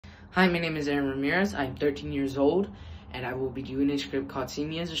Hi, my name is Aaron Ramirez. I'm 13 years old, and I will be doing a script called See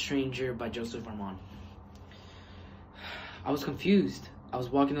Me as a Stranger by Joseph Armand. I was confused. I was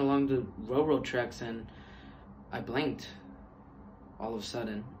walking along the railroad tracks and I blanked all of a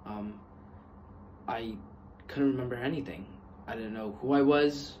sudden. I couldn't remember anything. I didn't know who I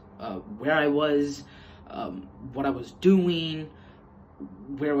was, where I was, what I was doing,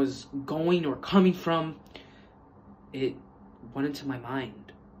 where I was going or coming from. It went into my mind.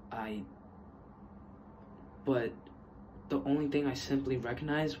 But the only thing I simply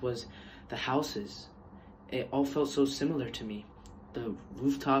recognized was the houses. It all felt so similar to me. The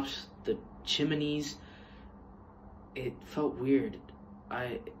rooftops, the chimneys. It felt weird.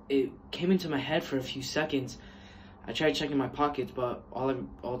 It came into my head for a few seconds. I tried checking my pockets, but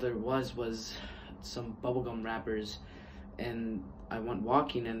all there was some bubblegum wrappers. And I went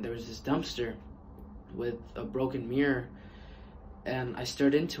walking, and there was this dumpster with a broken mirror. And I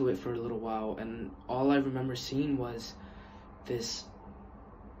stared into it for a little while, and all I remember seeing was this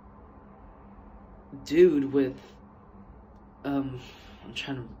dude with, I'm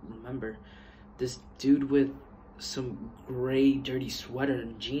trying to remember, this dude with some gray, dirty sweater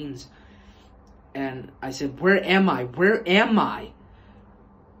and jeans. And I said, "Where am I? Where am I?"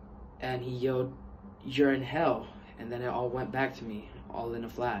 And he yelled, "You're in hell." And then it all went back to me, all in a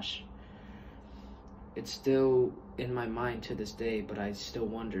flash. It's still in my mind to this day, but I still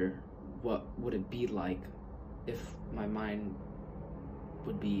wonder what would it be like if my mind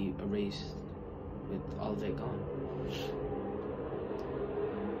would be erased with all of it gone.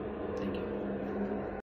 Thank you.